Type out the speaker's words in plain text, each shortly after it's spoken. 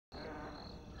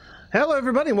Hello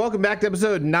everybody and welcome back to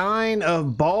episode 9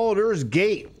 of Baldur's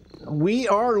Gate. We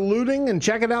are looting and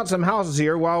checking out some houses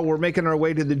here while we're making our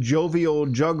way to the Jovial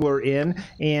Juggler Inn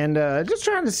and just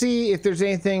trying to see if there's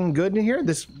anything good in here.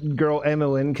 This girl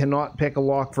Emmeline cannot pick a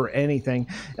lock for anything.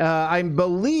 I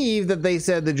believe that they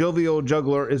said the Jovial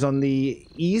Juggler is on the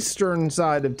eastern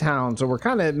side of town, so we're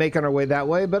kind of making our way that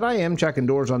way, but I am checking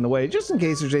doors on the way just in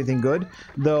case there's anything good,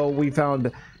 though we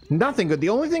found nothing good. The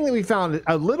only thing that we found,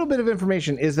 a little bit of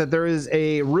information, is that there is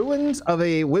a ruins of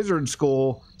a wizard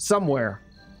school somewhere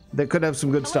that could have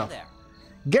some good stuff. There.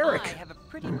 Garrick, I have a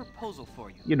pretty proposal for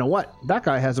you. you know what? That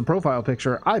guy has a profile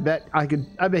picture. I bet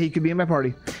he could be in my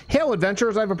party. Hail,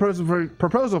 adventurers! I have a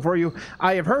proposal for you.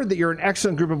 I have heard that you're an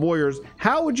excellent group of warriors.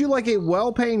 How would you like a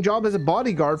well-paying job as a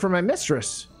bodyguard for my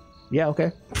mistress? Yeah,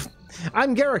 okay.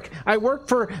 I'm Garrick. I work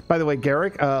for, by the way,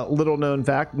 Garrick, little known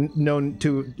fact, known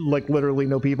to like literally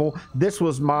no people. This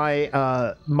was my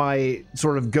my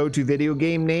sort of go-to video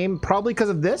game name, probably because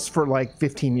of this, for like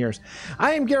 15 years.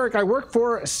 I am Garrick. I work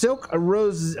for Silk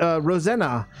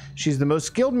Rosenna. She's the most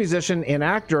skilled musician and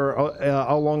actor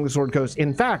along the Sword Coast.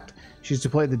 In fact, she's to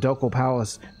play the Ducal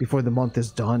Palace before the month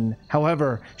is done.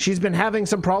 However, she's been having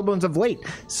some problems of late.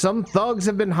 Some thugs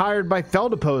have been hired by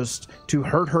Feldepost to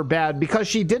hurt her bad because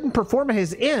she didn't perform at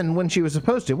his inn when she was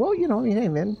supposed to. Well, you know, hey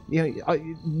man, you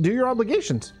know, do your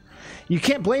obligations. You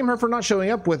can't blame her for not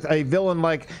showing up with a villain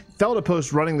like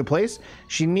Feldepost running the place.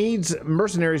 She needs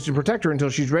mercenaries to protect her until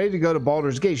she's ready to go to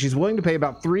Baldur's Gate. She's willing to pay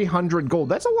about 300 gold.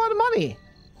 That's a lot of money.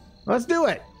 Let's do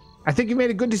it. I think you made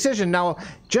a good decision. Now,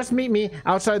 just meet me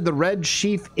outside the Red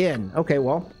Sheaf Inn. Okay,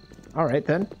 well, all right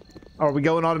then. Oh, are we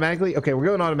going automatically? Okay, we're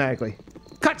going automatically.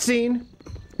 Cutscene.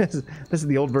 This is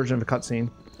the old version of a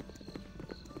cutscene.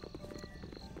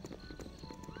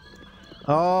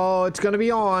 Oh, it's gonna be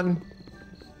on.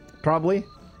 Probably.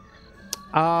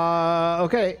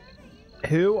 Okay.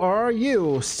 Who are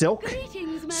you, Silk?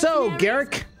 Greetings, So, mercenaries.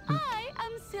 Garrick. I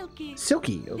am Silky.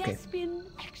 Silky, okay. Thespian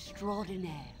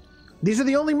extraordinaire. These are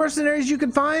the only mercenaries you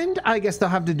can find? I guess they'll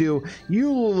have to do.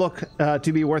 You look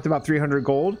to be worth about 300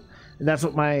 gold. And that's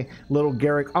what my little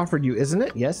Garrick offered you, isn't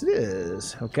it? Yes, it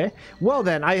is. Okay. Well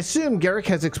then, I assume Garrick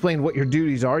has explained what your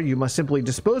duties are. You must simply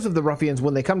dispose of the ruffians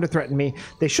when they come to threaten me.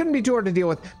 They shouldn't be too hard to deal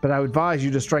with, but I would advise you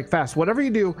to strike fast. Whatever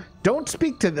you do, don't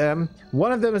speak to them.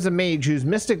 One of them is a mage whose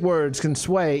mystic words can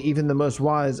sway even the most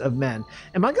wise of men.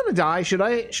 Am I gonna die? Should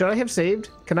I have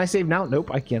saved? Can I save now? Nope,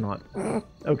 I cannot.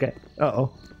 Okay.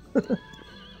 Uh-oh.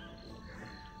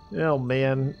 Oh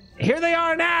man, here they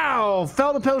are now.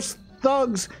 Feldepost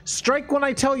thugs, strike when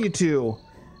I tell you to.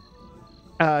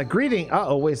 Greetings,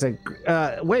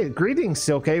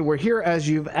 Silke. We're here as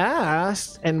you've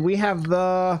asked, and we have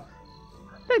the.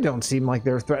 They don't seem like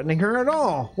they're threatening her at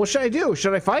all. What should I do?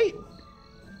 Should I fight?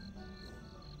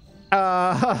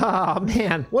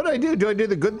 Man, what do I do? Do I do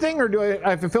the good thing or do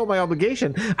I fulfill my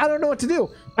obligation? I don't know what to do.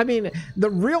 I mean, the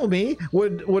real me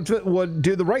would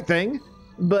do the right thing,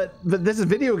 but this is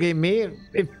video game me.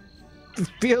 It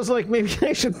feels like maybe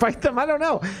I should fight them. I don't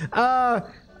know.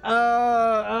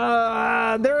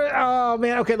 Oh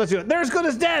man. Okay, let's do it. They're as good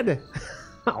as dead.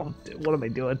 Oh, dude, what am I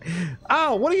doing?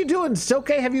 Oh, what are you doing,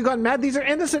 Silke? Have you gone mad? These are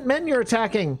innocent men you're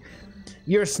attacking.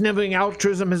 Your sniveling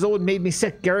altruism has always made me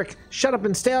sick, Garrick. Shut up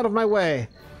and stay out of my way.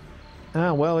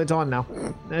 Oh, well, it's on now.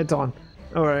 It's on.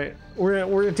 All right,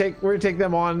 we're gonna take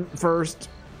them on first.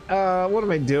 What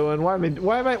am I doing? Why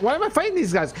am I fighting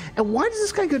these guys? And why does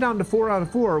this guy go down to 4 out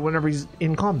of 4 whenever he's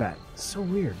in combat? It's so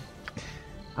weird.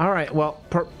 All right, well,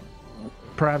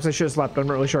 perhaps I should have slept. I'm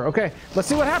not really sure. Okay, let's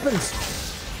see what happens.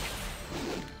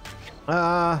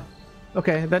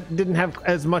 Okay, that didn't have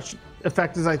as much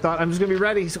effect as I thought. I'm just gonna be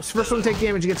ready. So first one to take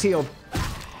damage gets healed,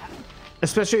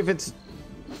 especially if it's.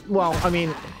 Well, I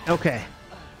mean, okay.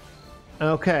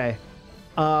 I'm gonna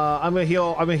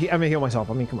heal. I'm gonna heal myself.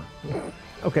 I mean, come on.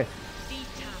 Okay.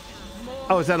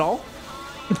 Oh, is that all?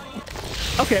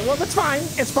 Okay, well that's fine.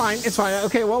 It's fine. It's fine.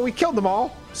 Okay, well we killed them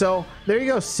all. So there you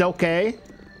go, Silke. There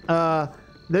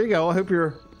you go. I hope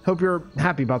you're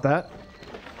happy about that.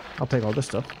 I'll take all this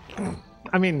stuff.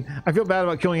 I mean, I feel bad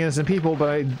about killing innocent people, but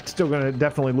I'm still gonna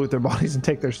definitely loot their bodies and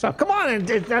take their stuff. Come on,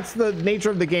 that's the nature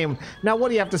of the game. Now, what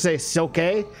do you have to say,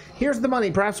 Silke? Here's the money.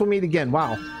 Perhaps we'll meet again.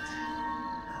 Wow.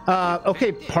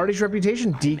 Okay, party's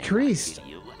reputation decreased.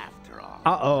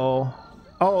 Uh-oh.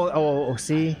 Oh,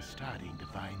 see?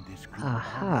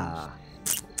 Aha.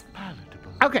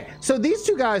 Okay, so these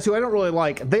two guys who I don't really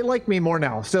like, they like me more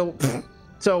now. So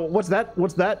what's that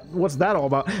all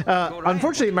about?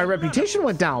 Unfortunately, my reputation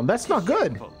went down. That's not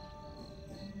good.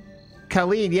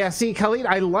 Khalid, yeah, see, Khalid,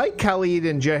 I like Khalid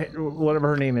and whatever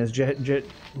her name is,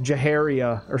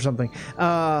 Jaharia or something.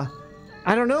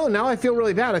 I don't know. Now I feel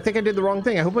really bad. I think I did the wrong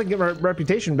thing. I hope I get my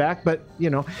reputation back, but you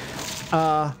know,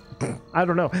 I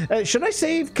don't know. Should I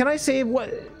save? Can I save? What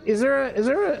is there? Is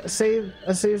there a save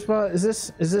spot? Is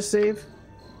this save?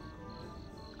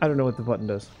 I don't know what the button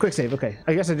does. Quick save. Okay,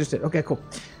 I guess I just did. Okay, cool.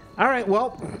 All right.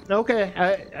 Well,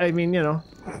 okay. I mean, you know,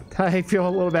 I feel a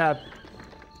little bad.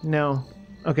 No.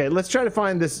 Okay, let's try to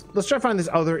find this. Let's try to find this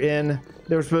other inn.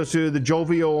 They were supposed to. The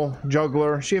Jovial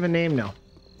Juggler. She have a name now.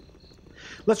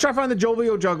 Let's try to find the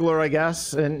Jovial Juggler, I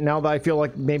guess. And now that I feel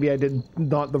like maybe I did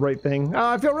not the right thing.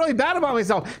 I feel really bad about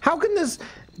myself. How can this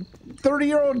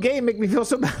 30-year-old game make me feel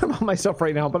so bad about myself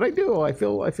right now? But I do. I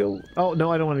feel. Oh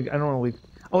no, I don't want to leave.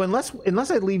 Oh,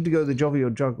 unless I leave to go to the Jovial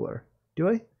Juggler. Do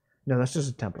I? No, that's just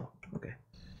a temple. Okay,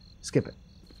 skip it.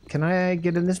 Can I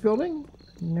get in this building?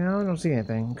 No, I don't see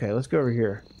anything. Okay, let's go over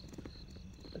here.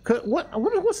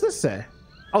 What's this say?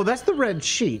 Oh, that's the red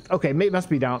sheet. Okay, maybe it must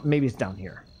be down. Maybe it's down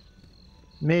here.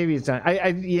 Maybe it's down.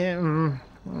 Yeah.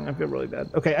 I feel really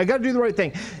bad. Okay, I gotta do the right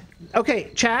thing.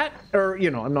 Okay, chat, or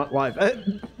you know, I'm not live.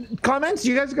 Comments.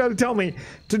 You guys gotta tell me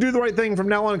to do the right thing from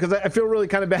now on because I feel really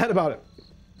kind of bad about it.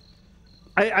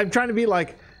 I'm trying to be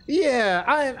like, yeah,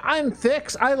 I'm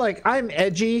fix. I'm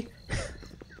edgy.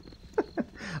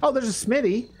 Oh, there's a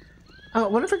Smitty. I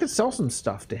wonder if I could sell some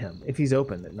stuff to him if he's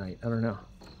open at night. I don't know.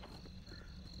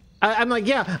 I'm like,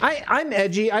 yeah, I'm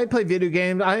edgy. I play video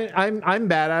games. I'm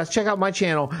badass. Check out my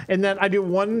channel. And then I do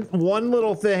one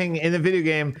little thing in the video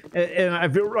game, and I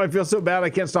feel so bad I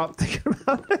can't stop thinking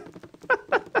about it.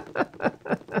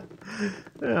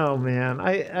 Oh man,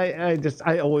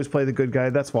 I always play the good guy.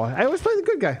 That's why I always play the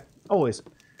good guy. Always.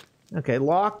 Okay,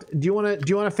 locked. Do you want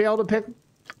to fail to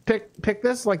pick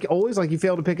this like always? Like you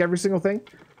fail to pick every single thing?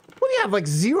 What do you have, like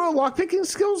 0 lockpicking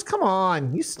skills? Come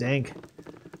on, you stink.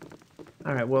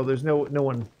 All right, well, there's no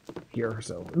one here,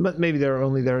 so but maybe they're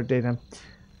only there at daytime.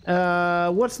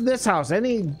 What's this house?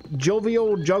 Any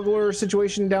Jovial Juggler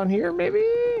situation down here? Maybe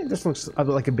this looks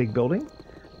like a big building.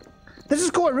 This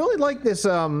is cool. I really like this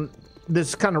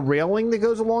this kind of railing that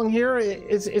goes along here.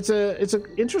 It's an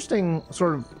interesting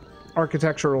sort of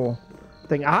architectural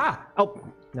thing. Ah, oh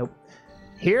nope.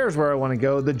 Here's where I want to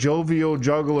go. The Jovial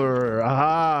Juggler.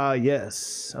 Ah,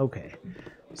 yes. Okay.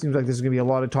 Seems like there's gonna be a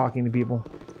lot of talking to people.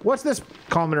 What's this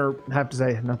commoner have to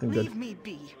say? Nothing good. Leave me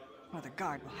be, or the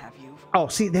guard will have you. Oh,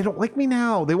 see, they don't like me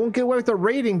now. They won't get away with the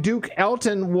raiding. Duke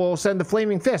Elton will send the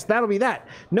Flaming Fist. That'll be that.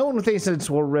 No one with any sense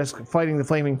will risk fighting the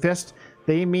Flaming Fist.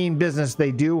 They mean business.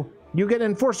 They do. You get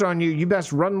an enforcer on you. You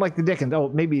best run like the Dickens. Oh,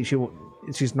 maybe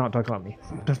she's not talking about me.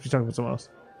 Must be talking about someone else.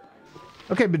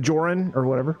 Okay, Bajoran or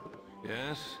whatever.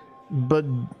 Yes.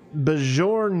 Bajornen.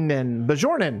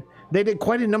 They did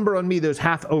quite a number on me, those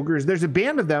half ogres. There's a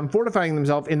band of them fortifying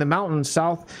themselves in the mountains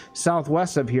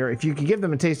southwest of here. If you could give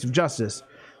them a taste of justice,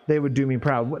 they would do me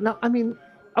proud. No, I mean,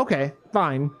 okay,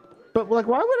 fine. But like,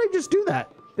 why would I just do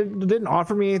that? It didn't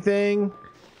offer me anything.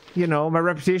 You know, my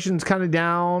reputation's kind of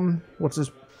down. What's this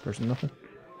person? Nothing.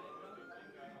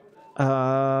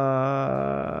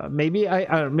 Maybe I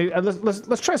don't know, maybe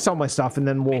let's try to sell my stuff and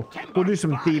then we'll do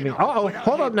some thieving. Uh-oh,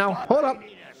 hold up now. Hold up.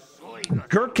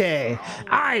 Gurke.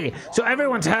 Aye, so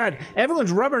everyone's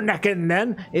rubbernecking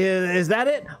then. Is that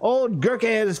it? Old Gurke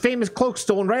had his famous cloak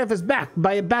stolen right off his back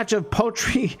by a batch of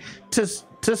poultry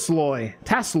Tasloy.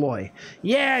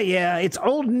 Yeah, it's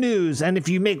old news, and if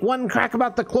you make one crack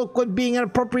about the cloakwood being an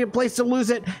appropriate place to lose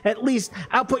it, at least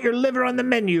I'll put your liver on the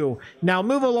menu. Now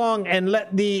move along and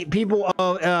let the people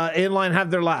in line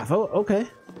have their laugh. Oh, okay.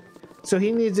 So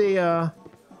he needs a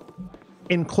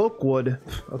in cloakwood.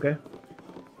 Okay.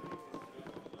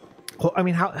 I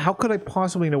mean, how could I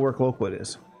possibly know where cloakwood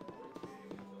is?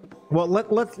 Well,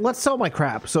 let's sell my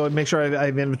crap so I make sure I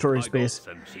have inventory space.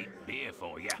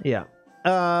 Yeah.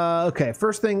 Okay.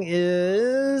 First thing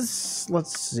is,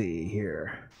 let's see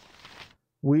here.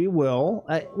 We will.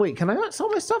 Wait, can I not sell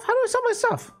my stuff? How do I sell my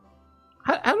stuff?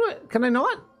 How do I? Can I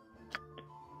not?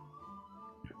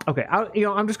 Okay.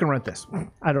 I'm just gonna rent this.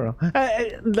 I don't know.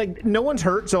 Like no one's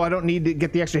hurt, so I don't need to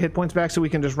get the extra hit points back. So we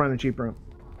can just run a cheap room.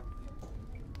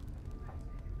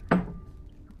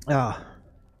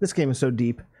 This game is so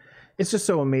deep. It's just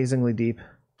so amazingly deep.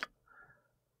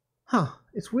 Huh.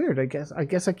 It's weird. I guess I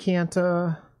can't,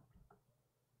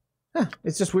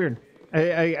 it's just weird.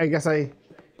 I guess I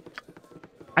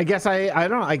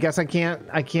don't know. I guess I can't,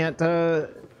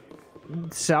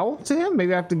 sell to him.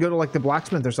 Maybe I have to go to like the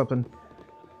blacksmith or something.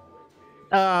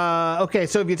 Okay.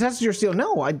 So if you tested your steel,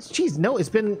 no, geez, no, it's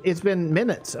been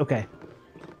minutes. Okay.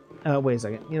 Wait a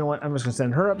second. You know what? I'm just gonna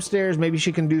send her upstairs. Maybe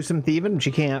she can do some thieving.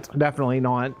 She can't. Definitely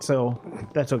not. So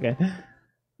that's okay.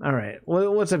 All right.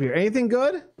 What's up here? Anything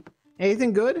good?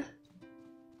 Anything good?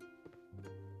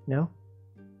 No?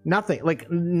 Nothing. Like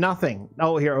nothing.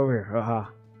 Oh, here, over here.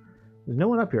 There's no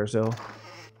one up here, so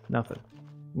nothing.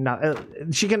 Not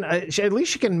she can. At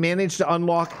least she can manage to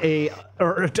unlock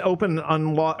or to open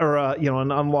unlock or you know,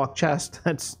 an unlocked chest.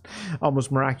 That's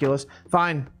almost miraculous.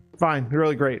 Fine.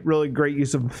 Really great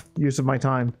use of my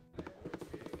time.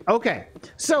 Okay,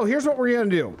 so here's what we're gonna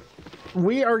do.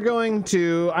 We are going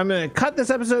to. I'm gonna cut this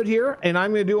episode here, and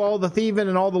I'm gonna do all the thieving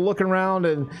and all the looking around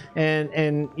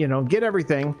and you know, get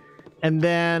everything. And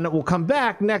then we'll come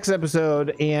back next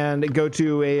episode and go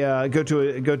to a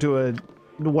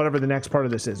whatever the next part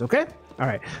of this is. Okay. All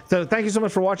right. So thank you so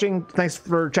much for watching. Thanks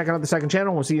for checking out the second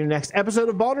channel. We'll see you next episode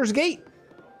of Baldur's Gate.